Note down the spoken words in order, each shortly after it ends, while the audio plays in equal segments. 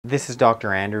This is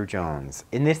Dr. Andrew Jones.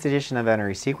 In this edition of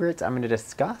Veterinary Secrets, I'm going to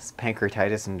discuss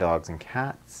pancreatitis in dogs and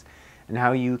cats and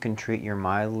how you can treat your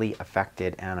mildly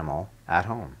affected animal at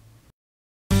home.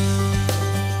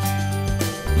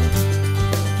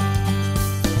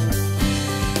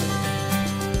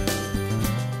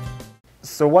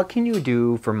 So what can you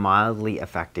do for mildly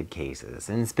affected cases?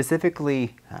 And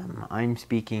specifically, I'm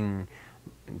speaking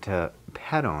to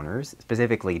pet owners,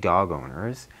 specifically dog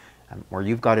owners, where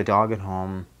you've got a dog at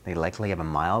home, they likely have a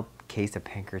mild case of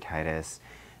pancreatitis,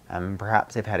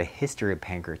 perhaps they've had a history of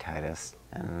pancreatitis,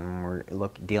 and we're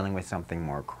dealing with something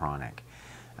more chronic.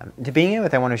 To begin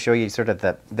with, I want to show you sort of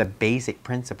the basic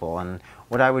principle and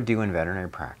what I would do in veterinary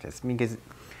practice, because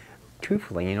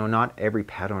truthfully, not every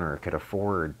pet owner could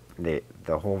afford the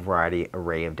whole variety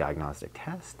array of diagnostic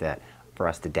tests that for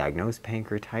us to diagnose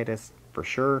pancreatitis for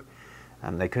sure.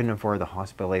 They couldn't afford the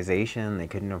hospitalization, they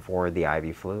couldn't afford the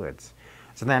IV fluids.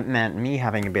 So that meant me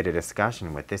having a bit of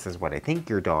discussion with this is what I think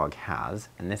your dog has,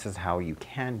 and this is how you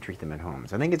can treat them at home.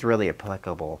 So I think it's really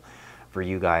applicable for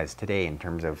you guys today in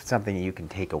terms of something you can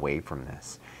take away from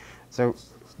this. So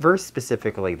first,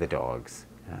 specifically the dogs.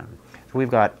 So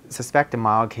we've got suspect a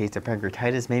mild case of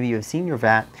pancreatitis. Maybe you've seen your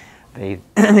vet.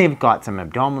 They've got some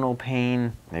abdominal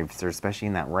pain, especially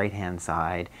in that right-hand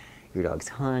side. Your dog's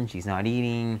hunched, he's not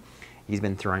eating, he's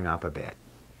been throwing up a bit.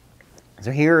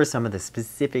 So here are some of the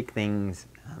specific things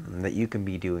that you can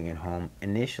be doing at home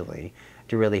initially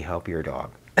to really help your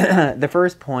dog. The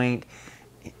first point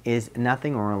is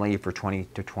nothing orally for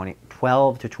 12 to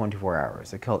 24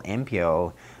 hours. They're called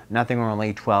NPO, nothing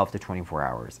orally 12 to 24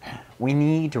 hours. We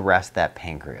need to rest that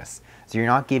pancreas. So you're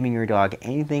not giving your dog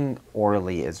anything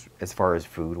orally as far as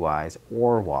food-wise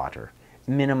or water.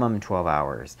 Minimum 12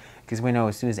 hours. Because we know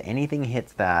as soon as anything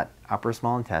hits that upper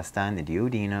small intestine, the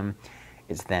duodenum,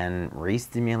 it's then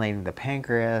re-stimulating the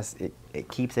pancreas. It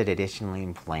keeps it additionally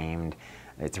inflamed.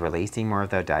 It's releasing more of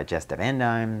the digestive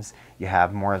enzymes. You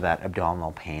have more of that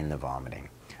abdominal pain, the vomiting.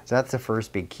 So that's the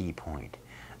first big key point.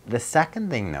 The second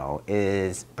thing, though,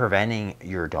 is preventing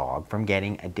your dog from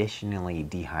getting additionally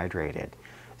dehydrated.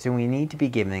 So we need to be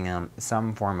giving them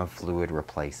some form of fluid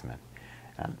replacement.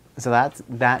 So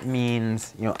that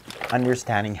means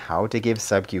understanding how to give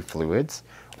sub-Q fluids,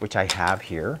 which I have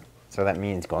here. So that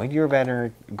means going to a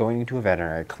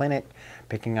veterinary clinic,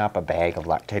 picking up a bag of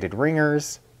lactated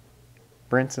ringers,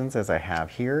 for instance, as I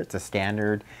have here. It's a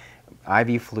standard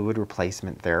IV fluid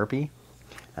replacement therapy.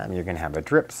 You're going to have a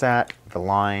drip set, the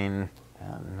line,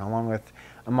 along with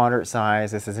a moderate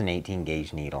size. This is an 18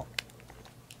 gauge needle.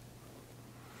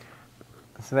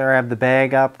 So there I have the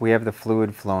bag up. We have the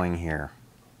fluid flowing here.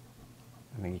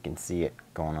 I think you can see it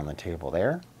going on the table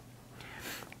there.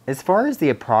 As far as the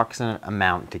approximate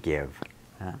amount to give,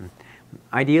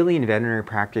 ideally in veterinary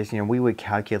practice, we would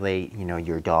calculate,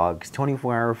 your dog's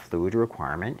 24-hour fluid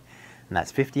requirement, and that's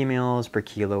 50 ml per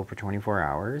kilo for 24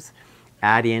 hours.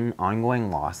 Add in ongoing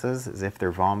losses as if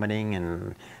they're vomiting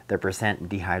and the percent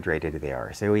dehydrated they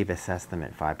are. So we've assessed them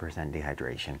at 5%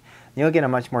 dehydration. You'll get a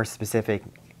much more specific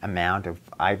amount of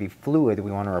IV fluid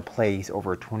we want to replace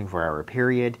over a 24-hour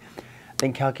period.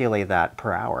 Then calculate that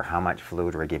per hour, how much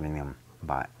fluid we're giving them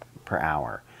per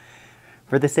hour.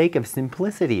 For the sake of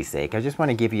simplicity's sake, I just want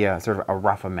to give you a sort of a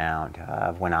rough amount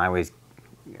of when I was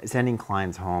sending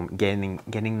clients home, getting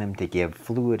them to give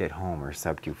fluid at home or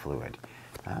sub-Q fluid.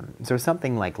 So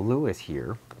something like Lewis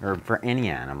here, or for any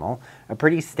animal, a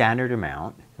pretty standard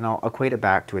amount, and I'll equate it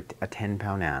back to a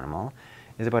 10-pound animal,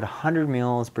 is about 100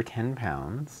 ml per 10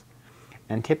 pounds.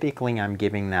 And typically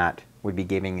would be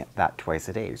giving that twice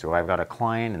a day. So I've got a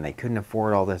client and they couldn't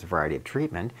afford all this variety of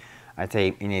treatment. I'd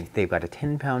say if they've got a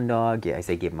 10-pound dog, I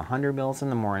say give them 100 ml in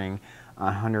the morning,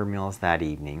 100 ml that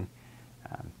evening,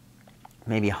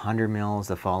 maybe 100 ml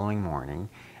the following morning.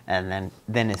 And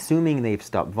then assuming they've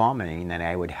stopped vomiting, then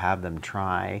I would have them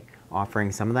try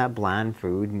offering some of that bland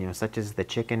food, such as the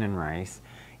chicken and rice,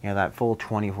 that full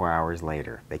 24 hours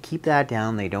later. They keep that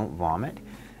down, they don't vomit.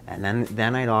 And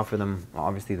then I'd offer them,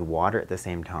 obviously, the water at the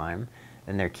same time.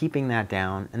 And they're keeping that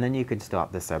down, and then you could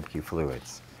stop the sub-Q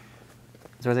fluids.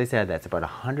 So as I said, that's about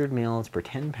 100 ml per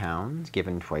 10 pounds,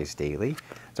 given twice daily.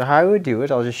 So how I would do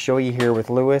it, I'll just show you here with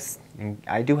Lewis. And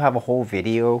I do have a whole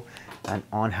video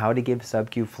on how to give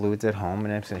sub-Q fluids at home,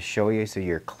 and I'm just going to show you so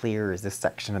you're clear as this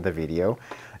section of the video.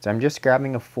 So I'm just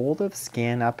grabbing a fold of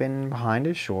skin up in behind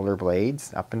his shoulder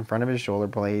blades, up in front of his shoulder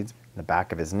blades, the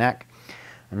back of his neck.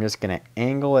 I'm just going to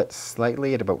angle it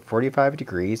slightly at about 45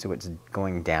 degrees so it's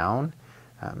going down,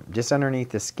 just underneath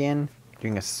the skin,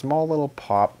 doing a small little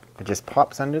pop. It just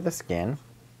pops under the skin.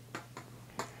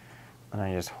 And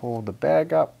I just hold the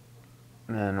bag up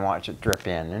and watch it drip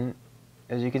in. And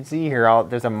as you can see here,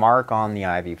 there's a mark on the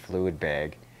IV fluid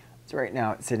bag. So right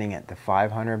now it's sitting at the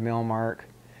 500 ml mark.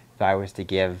 If I was to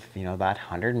give, that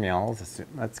 100 mils,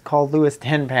 let's call Lewis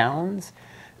 10 pounds,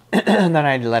 and then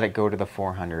I'd let it go to the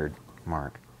 400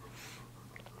 mark.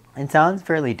 It sounds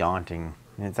fairly daunting,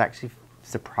 and it's actually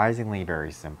surprisingly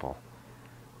very simple.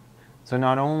 So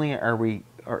not only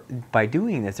by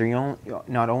doing this, you're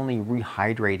not only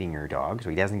rehydrating your dog, so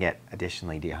he doesn't get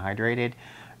additionally dehydrated,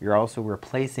 you're also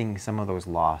replacing some of those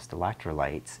lost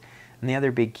electrolytes. And the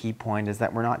other big key point is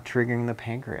that we're not triggering the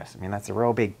pancreas. I mean, that's a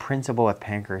real big principle with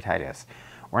pancreatitis.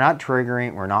 We're not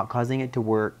triggering, we're not causing it to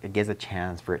work. It gives a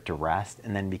chance for it to rest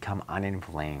and then become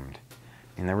uninflamed.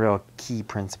 And the real key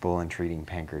principle in treating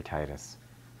pancreatitis.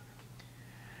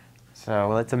 So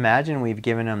let's imagine we've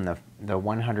given him the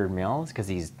 100 mils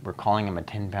because we're calling him a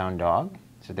 10-pound dog.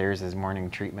 So there's his morning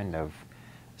treatment of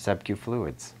sub-Q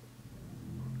fluids.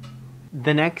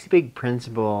 The next big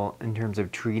principle in terms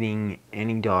of treating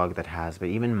any dog that has, but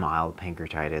even mild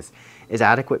pancreatitis, is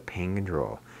adequate pain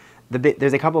control.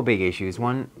 There's a couple big issues.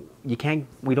 One,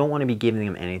 we don't want to be giving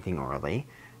them anything orally,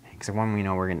 because one, we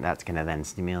know that's going to then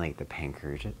stimulate the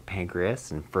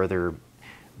pancreas and further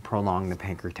prolong the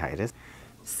pancreatitis.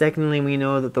 Secondly, we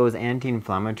know that those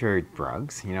anti-inflammatory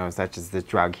drugs, such as this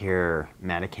drug here,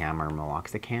 Metacam or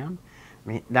Meloxicam,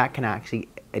 that can actually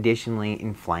additionally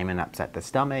inflame and upset the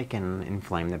stomach and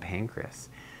inflame the pancreas.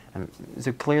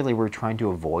 So clearly we're trying to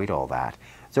avoid all that.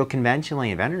 So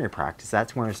conventionally in veterinary practice,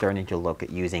 that's when we're starting to look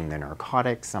at using the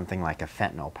narcotics, something like a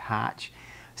fentanyl patch,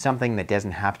 something that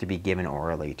doesn't have to be given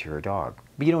orally to your dog.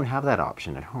 But you don't have that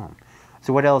option at home.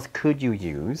 So what else could you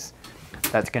use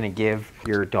that's going to give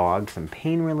your dog some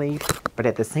pain relief, but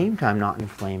at the same time not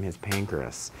inflame his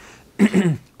pancreas?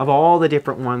 Of all the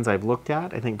different ones I've looked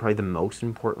at, I think probably the most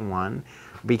important one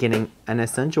would be getting an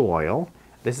essential oil.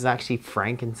 This is actually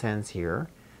frankincense here.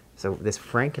 So this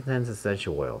frankincense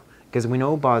essential oil, because we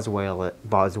know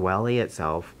boswellia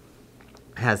itself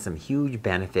has some huge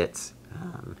benefits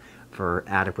for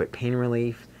adequate pain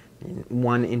relief.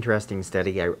 One interesting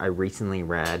study I recently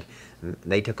read,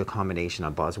 they took a combination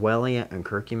of boswellia and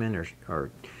curcumin,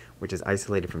 which is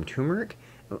isolated from turmeric,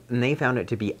 and they found it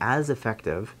to be as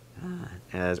effective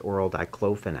as oral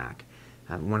diclofenac,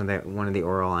 one of the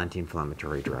oral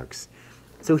anti-inflammatory drugs.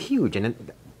 So huge,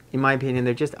 and in my opinion,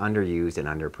 they're just underused and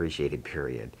underappreciated,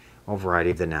 period. A variety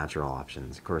of the natural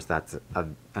options. Of course, that's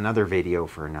another video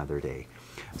for another day.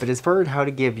 But as far as how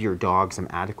to give your dog some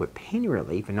adequate pain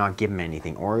relief and not give him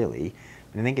anything orally,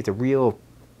 I think it's a real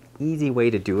easy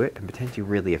way to do it and potentially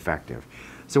really effective.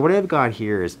 So what I've got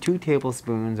here is 2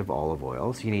 tablespoons of olive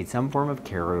oil. So you need some form of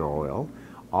carrier oil,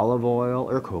 olive oil,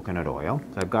 or coconut oil.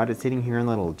 So I've got it sitting here in a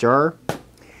little jar,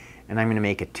 and I'm going to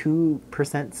make a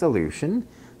 2% solution.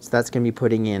 So that's going to be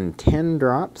putting in 10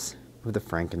 drops of the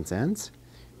frankincense.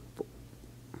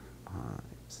 5,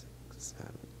 6,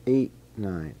 7, 8,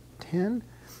 9, 10.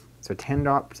 So 10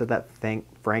 drops of that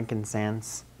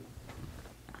frankincense.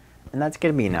 And that's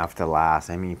going to be enough to last,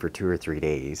 for 2 or 3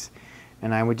 days.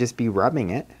 And I would just be rubbing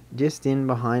it just in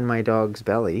behind my dog's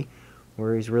belly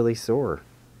where he's really sore.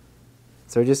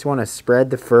 So you just want to spread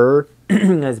the fur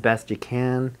as best you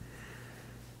can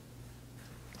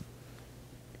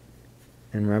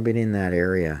and rub it in that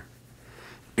area.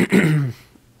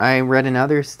 I read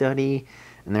another study,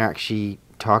 and they're actually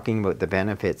talking about the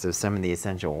benefits of some of the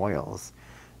essential oils,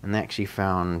 and they actually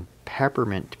found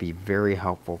peppermint to be very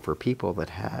helpful for people that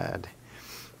had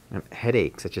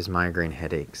headaches, such as migraine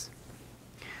headaches.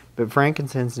 But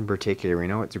frankincense in particular, we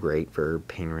know it's great for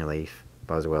pain relief,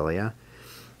 boswellia.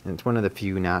 And it's one of the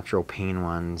few natural pain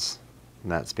ones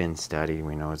that's been studied,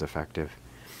 we know is effective.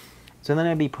 So then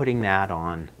I'd be putting that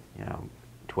on,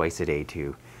 twice a day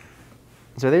too.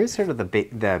 So there's sort of the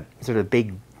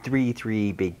big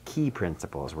three big key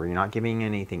principles where you're not giving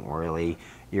anything orally,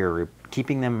 you're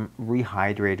keeping them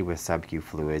rehydrated with sub-Q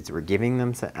fluids, we're giving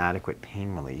them some adequate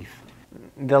pain relief.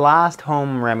 The last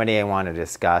home remedy I want to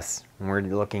discuss, when we're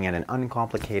looking at an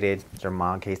uncomplicated or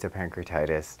mild case of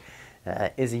pancreatitis,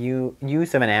 is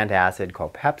use of an antacid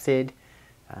called Pepcid.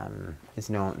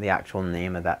 The actual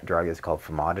name of that drug is called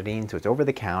famotidine, so it's over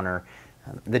the counter.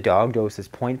 The dog dose is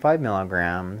 0.5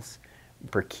 milligrams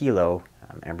per kilo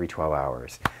every 12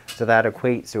 hours. So that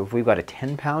equates, so if we've got a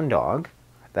 10-pound dog,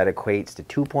 that equates to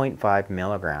 2.5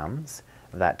 milligrams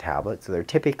of that tablet. So they're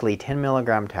typically 10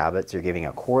 milligram tablets. You're giving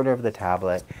a quarter of the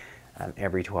tablet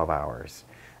every 12 hours.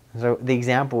 So the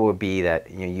example would be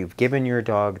that you've given your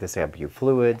dog the sub-Q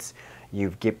fluids,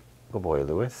 good boy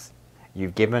Lewis,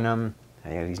 you've given him,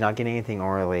 he's not getting anything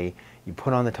orally, you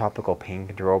put on the topical pain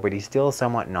control, but he's still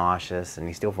somewhat nauseous and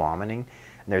he's still vomiting.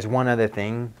 And there's one other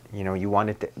thing, you know, you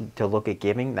wanted to look at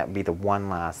giving. That would be the one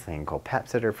last thing called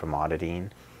Pepcid or famotidine.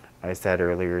 I said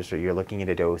earlier, so you're looking at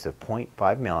a dose of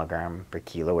 0.5 milligram per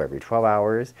kilo every 12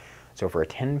 hours. So for a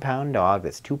 10-pound dog,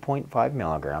 that's 2.5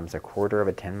 milligrams, a quarter of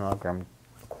a 10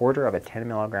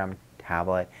 milligram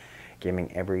tablet,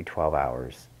 giving every 12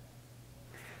 hours.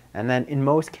 And then in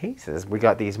most cases, we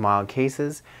got these mild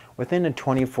cases, within a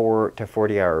 24 to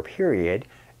 40-hour period,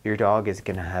 your dog is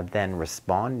going to have then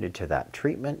responded to that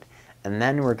treatment, and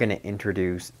then we're going to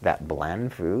introduce that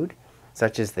bland food,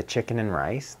 such as the chicken and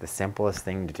rice, the simplest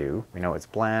thing to do. We know it's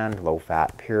bland, low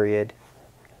fat, period.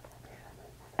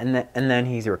 And then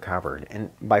he's recovered. And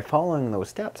by following those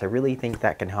steps, I really think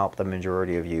that can help the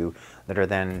majority of you that are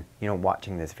then, you know,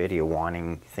 watching this video,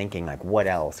 thinking like, what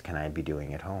else can I be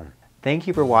doing at home? Thank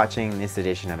you for watching this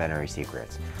edition of Veterinary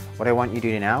Secrets. What I want you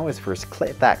to do now is first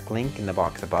click that link in the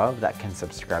box above that can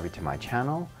subscribe you to my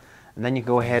channel. And then you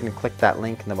go ahead and click that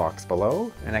link in the box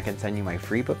below, and I can send you my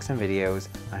free books and videos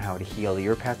on how to heal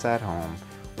your pets at home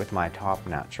with my top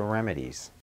natural remedies.